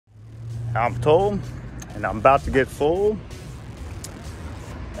I'm Tolle, and I'm about to get full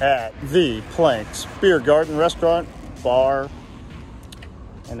at the Planks Bier Garten restaurant, bar,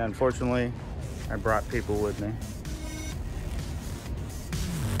 and unfortunately, I brought people with me.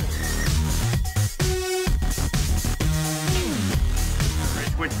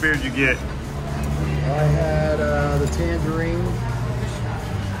 Rich, which beer did you get? I had the tangerine.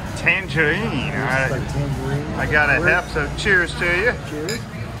 Tangerine. All right. Like tangerine. I got a hep, so cheers to you. Cheers.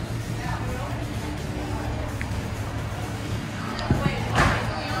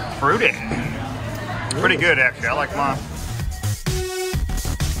 Fruity. Pretty good, actually. I like mine.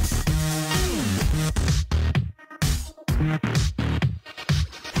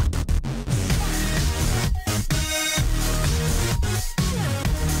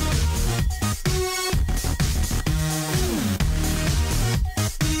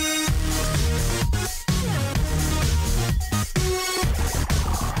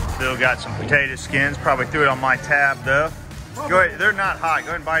 Still got some potato skins. Probably threw it on my tab though. Go ahead. They're not hot. Go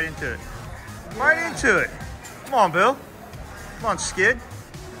ahead and bite into it. Bite into it. Come on, Bill. Come on, Skid.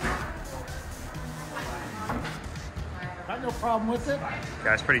 Got no problem with it.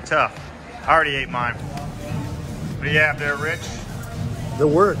 Guy's pretty tough. I already ate mine. What do you have there, Rich? The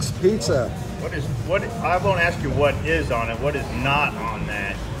Works pizza. What? I won't ask you what is on it. What is not on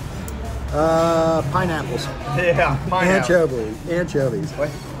that? Pineapples. Yeah, pineapple. Anchovies. What?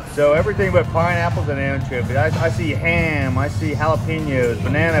 So everything but pineapples and anchovies. I see ham, I see jalapenos,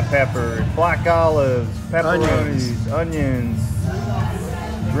 banana peppers, black olives, pepperonis, onions,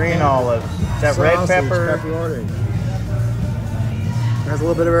 green olives. Is that red pepper? Pepperoni. Has a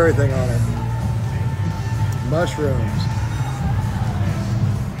little bit of everything on it. Mushrooms.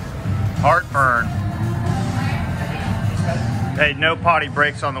 Heartburn. Hey, no potty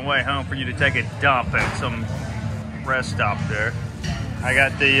breaks on the way home for you to take a dump at some rest stop there. I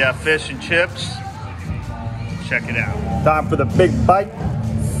got the fish and chips. Check it out. Time for the big bite.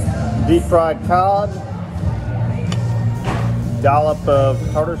 Deep fried cod. Dollop of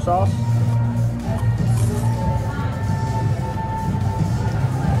tartar sauce.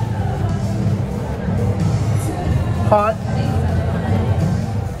 Hot.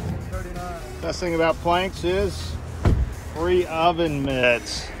 Best thing about Planks is free oven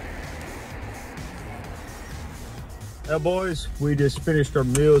mitts. Now boys, we just finished our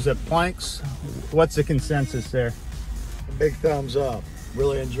meals at Planks. What's the consensus there? A big thumbs up.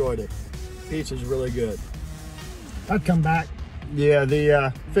 Really enjoyed it. Pizza's really good. I'd come back. Yeah,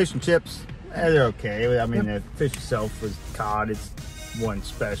 the fish and chips, they're okay. I mean, the fish itself was cod. It's one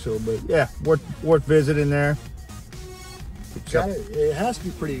special, but yeah, worth visiting there. It has to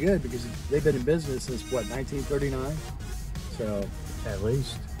be pretty good because they've been in business since what, 1939? So at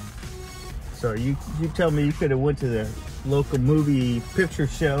least. So you tell me you could have went to the local movie picture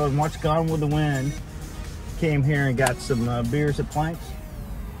show and watched Gone with the Wind, came here and got some beers at Planks?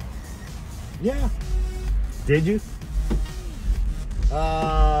 yeah. Did you?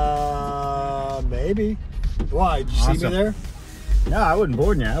 Maybe. Why? Did you see me there? No, I wasn't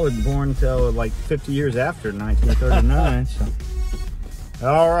born yet. I wasn't born until like 50 years after 1939. So.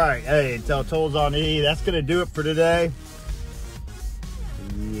 All right. Hey, until Tolle's on E, that's going to do it for today.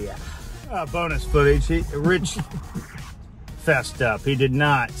 Yeah. Bonus footage. Rich fessed up. He did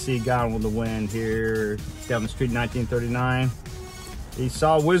not see Gone with the Wind here down the street in 1939. He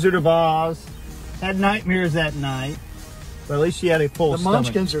saw Wizard of Oz. Had nightmares that night. But at least she had a full stomach. The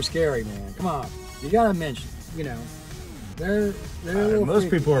Munchkins are scary, man. Come on. You got to mention, you know. They're most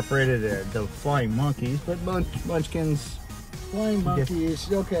people are afraid of the flying monkeys, but Munchkins. Flying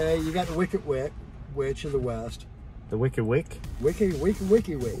monkeys, okay. You got the Wicked Witch of the West. The Wicked Wick? Wicked Wick.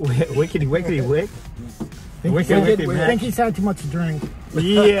 Wickedy Wickedy Wick? I think he's had too much to drink.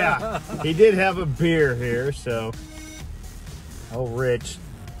 Yeah, he did have a beer here, so. Oh, Rich,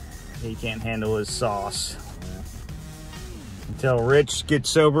 he can't handle his sauce. Until Rich gets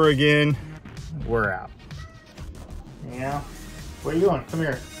sober again, we're out. Yeah. What are you doing? Come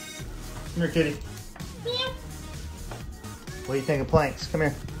here. Come here, kitty. Meow. What do you think of Planks? Come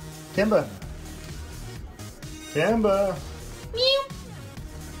here. Kimba. Kimba. Meow.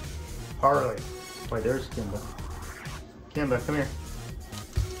 Harley. Wait, there's Kimba. Kimba, come here.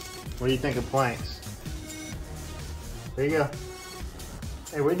 What do you think of Planks? There you go.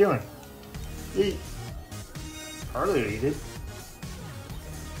 Hey, what are you doing? Eat. Harley will eat it.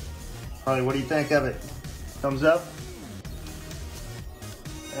 Harley, what do you think of it? Thumbs up?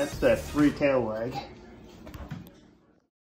 That's that 3-tail leg.